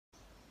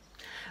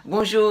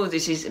Bonjour,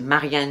 this is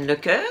Marianne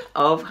Lecoeur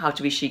of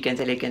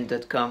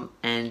howtobechicandelegant.com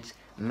and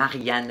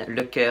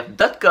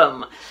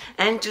mariannelecoeur.com,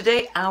 and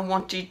today I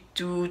wanted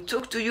to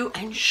talk to you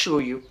and show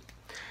you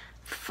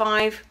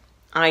 5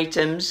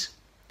 items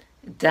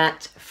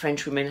that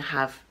French women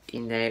have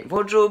in their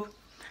wardrobe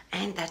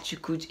and that you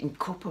could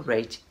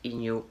incorporate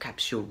in your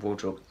capsule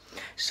wardrobe.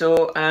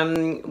 So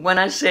when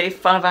I say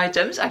 5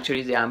 items,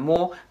 actually there are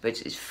more,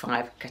 but it's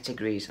 5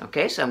 categories.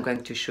 Okay, so I'm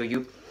going to show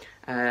you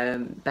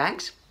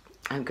bags,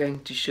 I'm going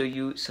to show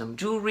you some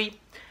jewelry,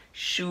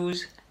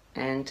 shoes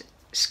and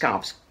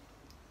scarves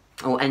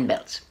and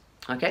belts.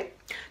 Okay,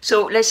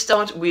 so let's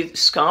start with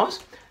scarves.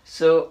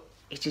 So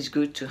it is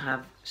good to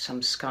have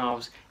some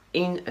scarves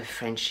in a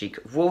French chic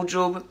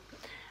wardrobe.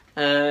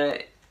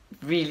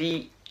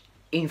 Really,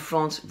 in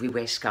France we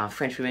wear scarves.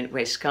 French women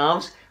wear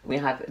scarves. We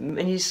have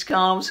many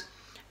scarves,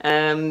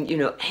 you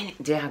know, and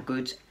they are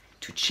good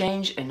to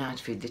change an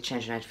outfit. They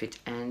change an outfit,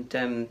 and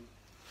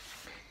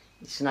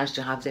it's nice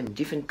to have them in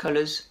different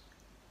colors.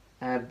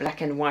 Black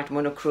and white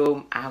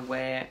monochrome. I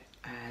wear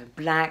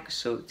black,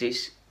 so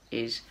this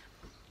is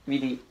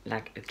really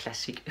like a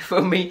classic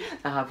for me.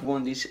 I have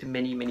worn this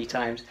many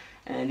times,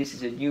 and this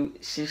is a new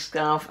silk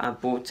scarf I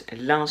bought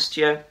last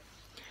year.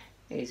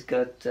 It's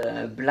got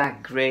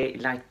black, grey,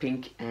 light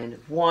pink and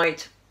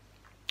white.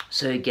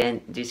 So again,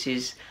 this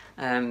is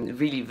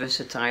really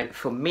versatile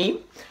for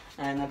me.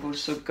 And I've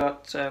also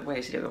got where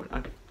is it?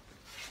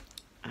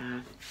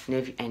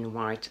 Navy and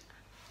white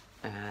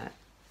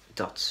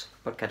dots,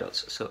 polka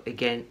dots. So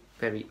again,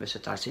 very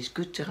versatile. So it's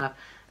good to have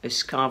a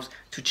scarf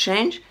to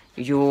change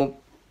your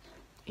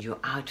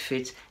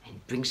outfit, and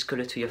it brings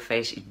color to your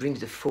face. It brings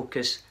the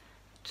focus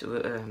to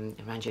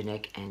around your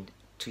neck and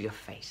to your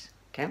face.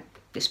 Okay,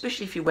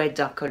 especially if you wear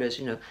dark colors,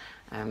 you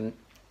know,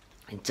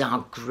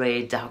 dark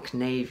gray, dark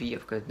navy.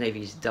 Of course,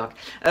 navy is dark.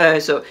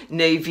 So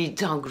navy,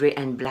 dark gray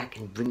and black,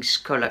 and brings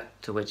color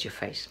towards your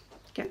face.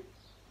 Okay.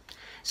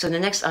 So the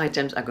next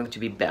items are going to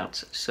be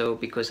belts. So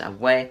because I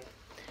wear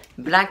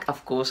black,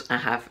 of course, I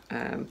have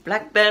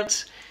black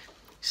belts.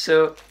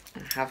 So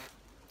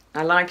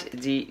I like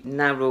the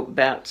narrow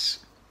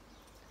belts.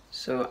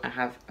 So I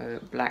have a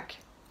black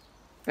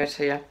belt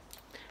here.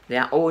 They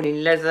are all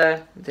in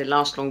leather. They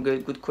last longer,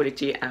 good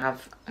quality. I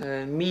have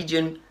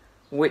medium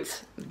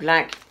width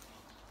black.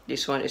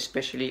 This one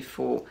especially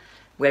for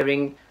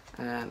wearing,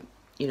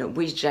 you know,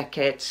 with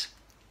jackets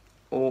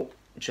or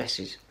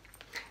dresses.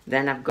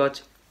 Then I've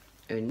got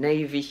a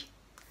navy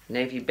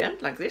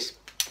belt like this.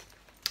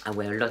 I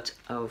wear a lot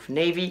of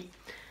navy.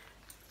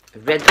 A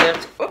red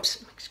belt.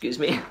 Oops, excuse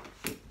me.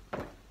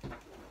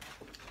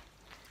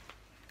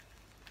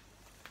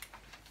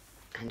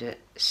 And a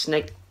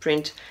snake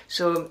print.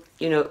 So,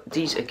 you know,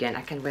 these again,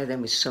 I can wear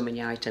them with so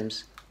many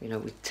items, you know,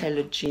 with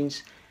tailored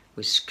jeans,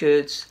 with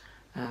skirts,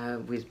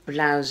 with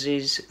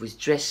blouses, with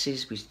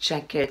dresses, with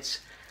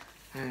jackets,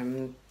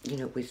 you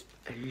know, with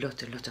a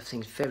lot of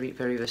things. Very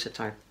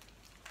versatile.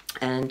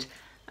 And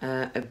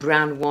a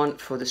brown one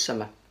for the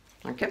summer.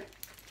 Okay,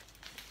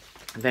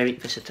 very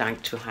versatile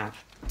to have.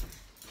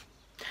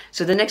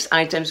 So the next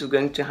items we're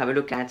going to have a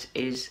look at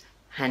is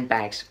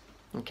handbags.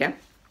 Okay,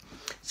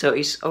 so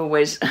it's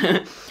always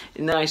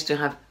nice to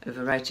have a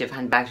variety of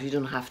handbags. You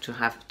don't have to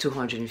have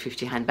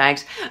 250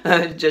 handbags,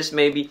 just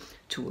maybe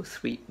 2 or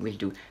 3 will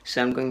do.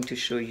 So I'm going to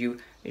show you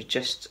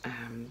just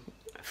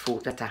 4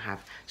 that I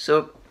have.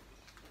 So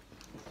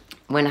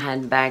one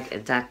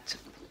handbag that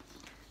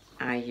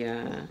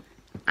I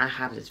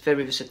have that's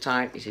very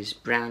versatile is this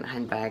brown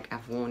handbag.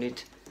 I've worn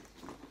it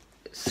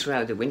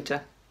throughout the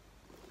winter.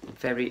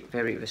 Very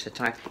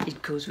versatile.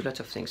 It goes with a lot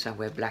of things. I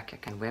wear black, I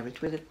can wear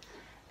it with it.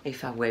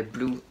 If I wear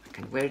blue, I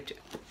can wear it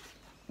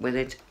with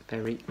it.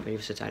 Very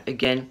versatile.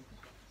 Again,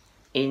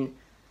 in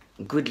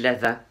good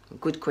leather,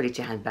 good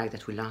quality handbag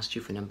that will last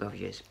you for a number of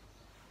years.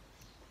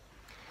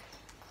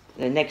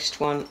 The next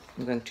one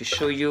I'm going to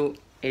show you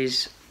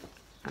is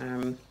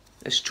a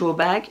straw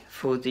bag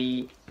for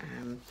the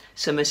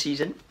summer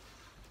season.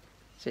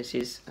 This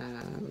is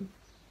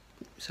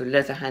so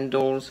leather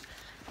handles,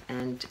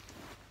 and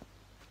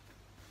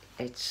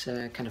it's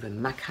kind of a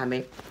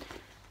macrame.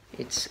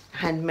 It's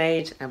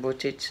handmade. I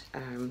bought it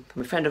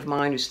from a friend of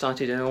mine who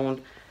started her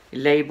own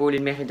label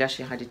in Merida.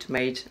 She had it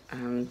made,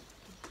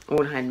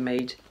 all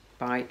handmade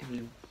by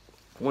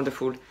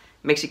wonderful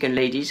Mexican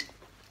ladies.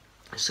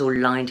 So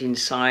lined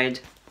inside,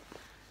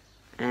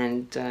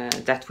 and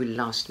that will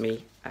last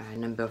me a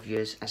number of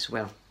years as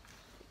well.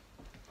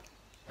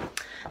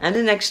 And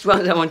the next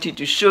ones I wanted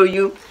to show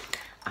you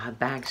are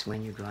bags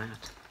when you go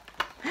out.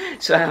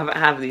 So I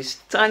have this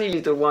tiny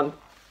little one,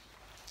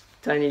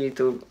 tiny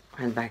little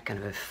handbag, kind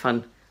of a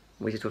fun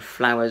with little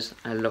flowers.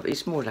 I love it.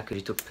 It's more like a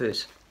little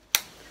purse.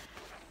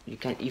 You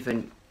can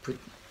even put,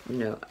 you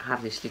know,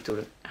 have this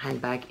little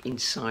handbag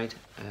inside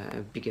a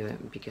bigger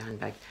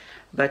handbag.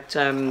 But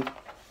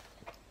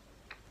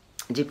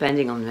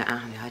depending on the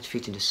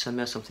outfit in the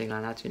summer, something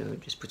like that, you know,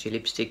 just put your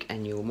lipstick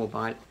and your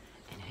mobile,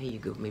 and here you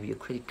go. Maybe your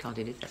credit card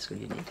in it. That's all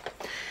you need.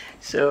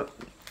 So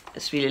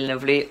it's really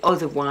lovely.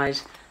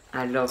 Otherwise,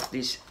 I love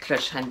this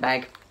clutch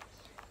handbag.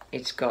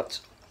 It's got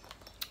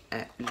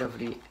a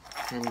lovely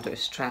hand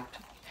strap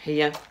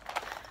here,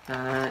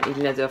 in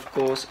leather of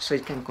course, so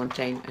it can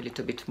contain a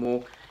little bit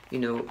more, you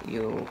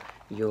know,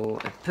 your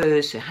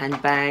purse, a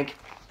handbag,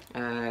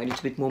 a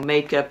little bit more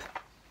makeup,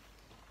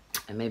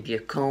 maybe a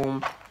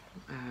comb,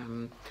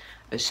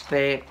 a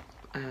spare,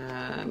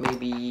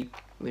 maybe,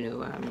 you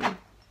know,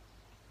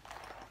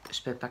 a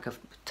spare pack of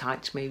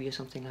tights maybe, or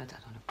something like that.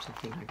 I don't know,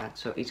 something like that.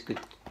 So it's good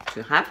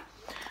to have.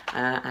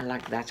 I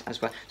like that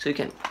as well. So you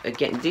can,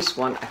 again, this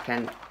one I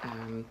can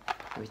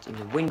have it in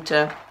the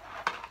winter,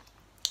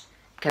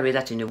 carry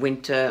that in the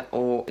winter,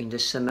 or in the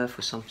summer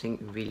for something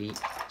really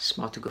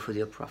smart to go for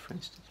the opera, for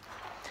instance.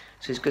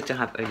 So it's good to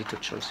have a little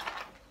choice.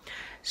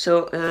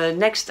 So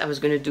next I was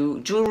going to do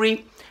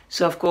jewelry.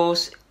 So of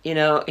course, you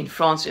know, in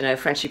France, in a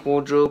French Chic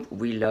wardrobe,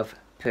 we love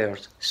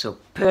pearls. So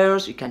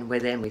pearls, you can wear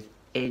them with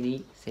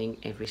anything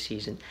every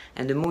season.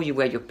 And the more you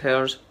wear your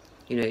pearls,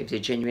 you know, if they're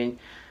genuine,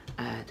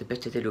 the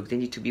better they look. They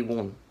need to be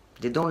worn.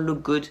 They don't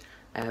look good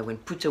when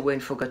put away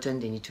and forgotten.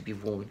 They need to be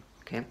worn.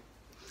 Okay.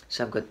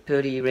 So I've got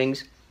pearl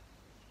earrings,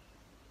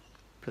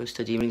 pearl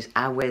stud earrings.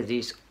 I wear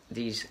these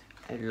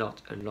a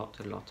lot.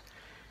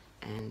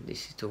 And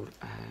this is all,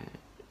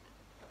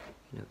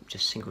 you know,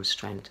 just single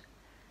strand.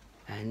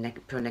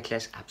 Pearl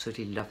necklace,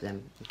 absolutely love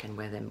them. You can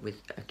wear them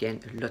with,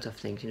 again, a lot of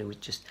things, you know, with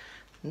just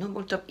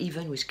normal top,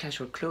 even with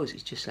casual clothes.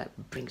 It just like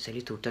brings a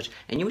little touch.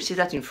 And you will see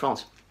that in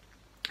France.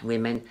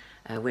 Women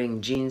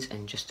wearing jeans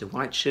and just a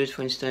white shirt,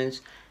 for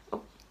instance,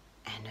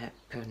 and a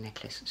pearl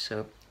necklace.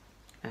 So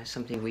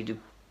something we do.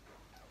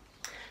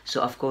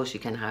 So of course you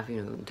can have,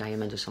 you know,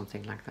 diamond or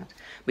something like that.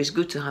 But it's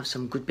good to have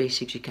some good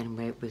basics you can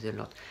wear with a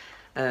lot.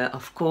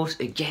 Of course,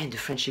 again, the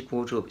French Chic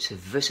wardrobe, it's a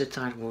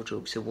versatile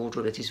wardrobe. It's a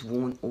wardrobe that is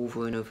worn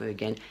over and over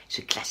again. It's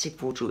a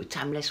classic wardrobe, a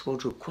timeless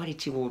wardrobe,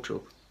 quality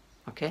wardrobe.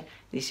 Okay,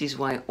 this is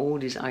why all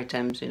these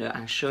items, you know,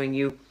 I'm showing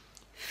you,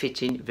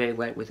 fit in very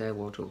well with our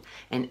wardrobe.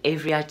 And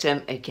every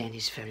item, again,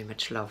 is very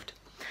much loved.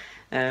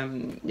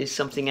 There's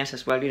something else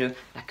as well, you know,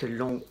 like a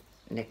long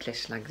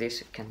necklace like this.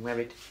 You can wear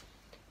it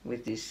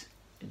with this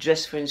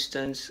dress, for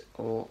instance,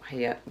 or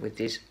here with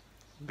this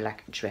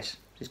black dress.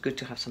 It's good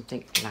to have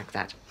something like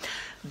that.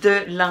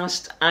 The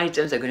last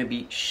items are going to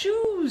be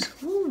shoes.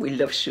 Ooh, we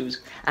love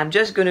shoes. I'm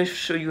just going to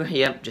show you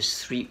here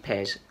just 3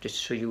 pairs, just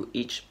to show you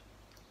each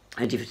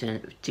a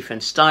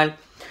different style.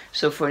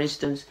 So for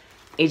instance,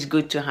 it's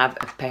good to have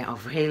a pair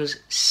of heels,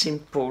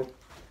 simple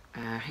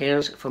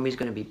heels. For me it's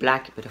going to be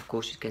black, but of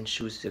course you can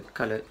choose the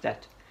color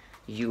that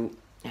you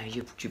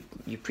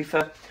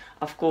prefer.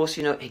 Of course,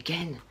 you know,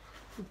 again,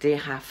 they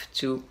have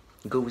to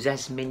go with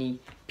as many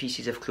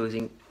pieces of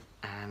clothing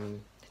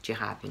that you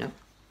have, you know.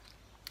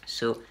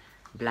 So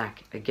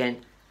black,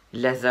 again,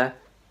 leather,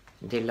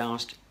 they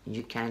last.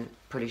 You can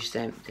polish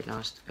them, they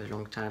last a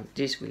long time.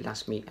 This will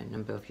last me a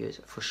number of years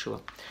for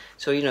sure.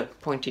 So, you know,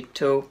 pointed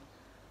toe,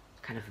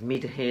 kind of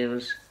mid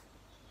heels,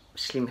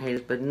 slim heels,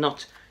 but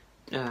not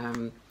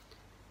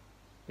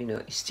you know,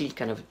 it's still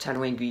kind of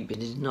talon aiguille, but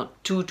it's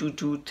not too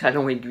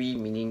talon aiguille,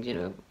 meaning, you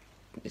know,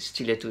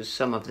 stilettos.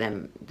 Some of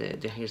them,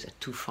 the heels are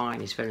too fine.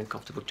 It's very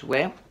uncomfortable to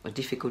wear, or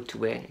difficult to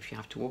wear if you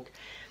have to walk.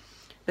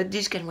 But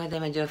this can wear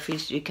them in the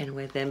office. You can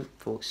wear them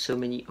for so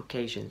many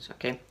occasions.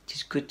 Okay, it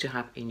is good to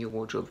have in your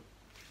wardrobe.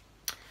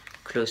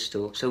 Closed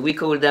toe. So we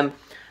call them.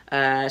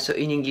 So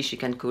in English, you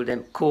can call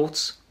them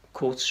courts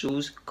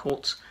shoes,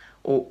 courts,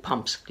 or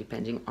pumps,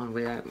 depending on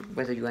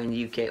whether you are in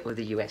the UK or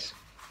the US.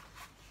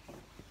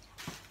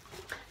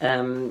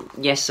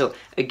 Yes, so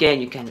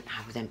again, you can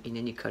have them in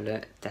any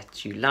color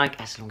that you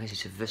like, as long as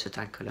it's a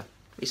versatile color.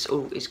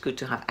 It's good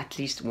to have at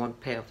least 1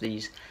 pair of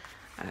these,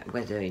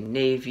 whether in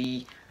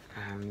navy,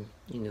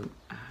 you know,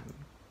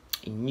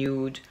 in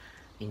nude,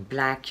 in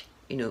black,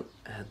 you know,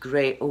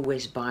 grey.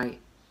 Always buy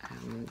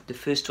the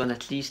first one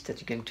at least that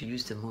you're going to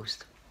use the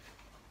most.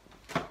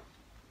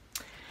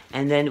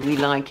 And then we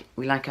like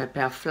our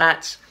pair of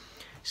flats.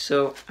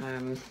 So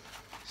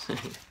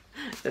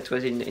that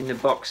was in the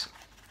box.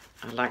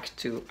 I like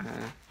to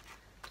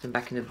put them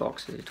back in the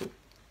box. The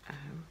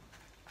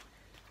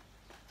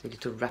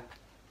little wrap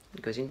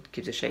goes in,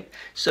 keeps the shape.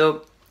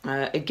 So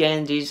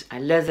again, these are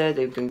leather.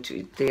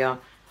 They are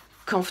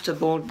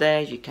comfortable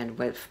there. You can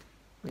wear,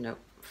 you know,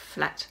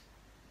 flat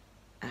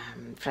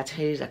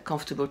heels are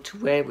comfortable to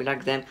wear. We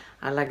like them.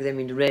 I like them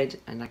in red,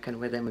 and I can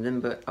wear them a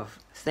number of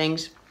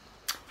things.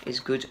 It's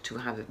good to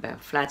have a pair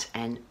of flats,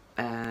 and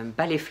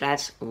ballet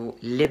flats, or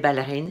les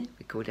ballerines,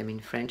 we call them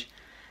in French.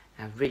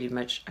 Really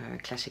much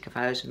classic of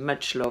ours,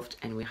 much loved,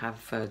 and we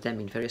have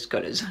them in various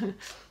colors.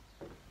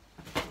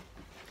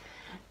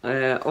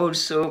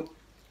 Also,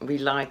 we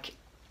like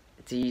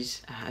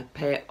these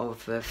pair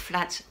of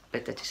flats,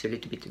 but that is a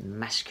little bit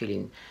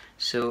masculine.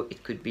 So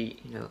it could be,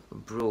 you know,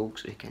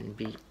 brogues. It can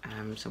be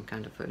some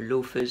kind of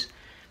loafers.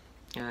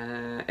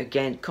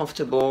 Again,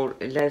 comfortable,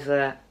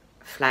 leather,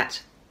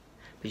 flat,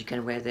 but you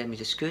can wear them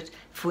with a skirt.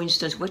 For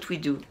instance, what we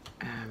do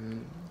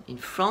in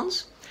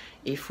France,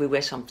 if we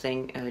wear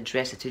something, a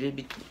dress that's a little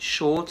bit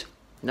short,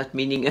 not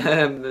meaning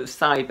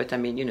thigh, but I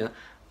mean, you know,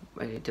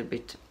 a little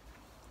bit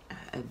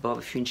above,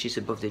 a few inches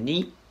above the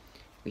knee.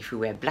 If we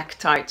wear black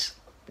tights,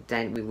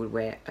 then we will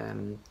wear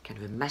kind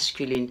of a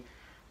masculine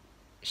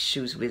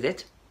shoes with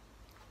it,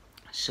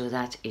 so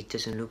that it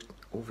doesn't look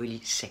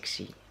overly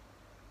sexy.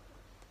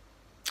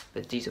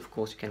 But these, of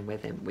course, you can wear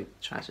them with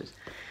trousers.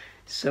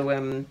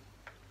 So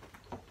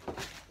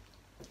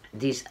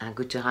these are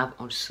good to have.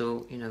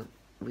 Also, you know,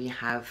 we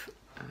have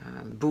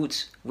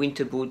boots,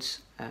 winter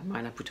boots,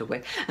 mine I put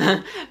away,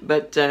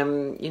 but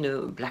you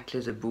know, black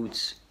leather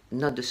boots,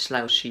 not the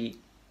slouchy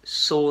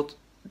sort,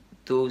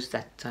 those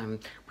that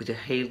with the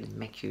heel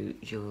make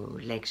your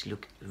legs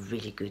look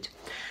really good.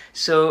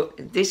 So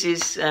this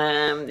is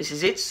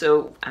it.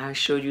 So I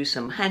showed you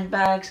some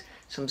handbags,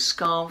 some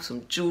scarves,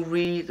 some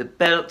jewelry, the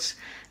belts,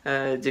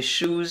 the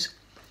shoes.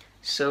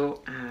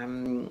 So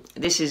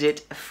this is it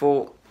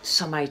for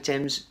some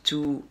items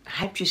to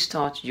help you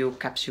start your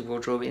capsule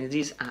wardrobe, and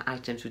these are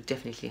items we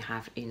definitely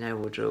have in our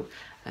wardrobe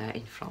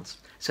in France.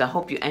 So I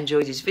hope you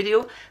enjoyed this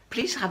video.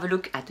 Please have a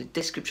look at the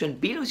description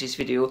below this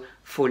video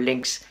for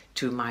links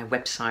to my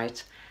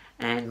website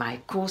and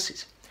my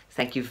courses.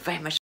 Thank you very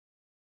much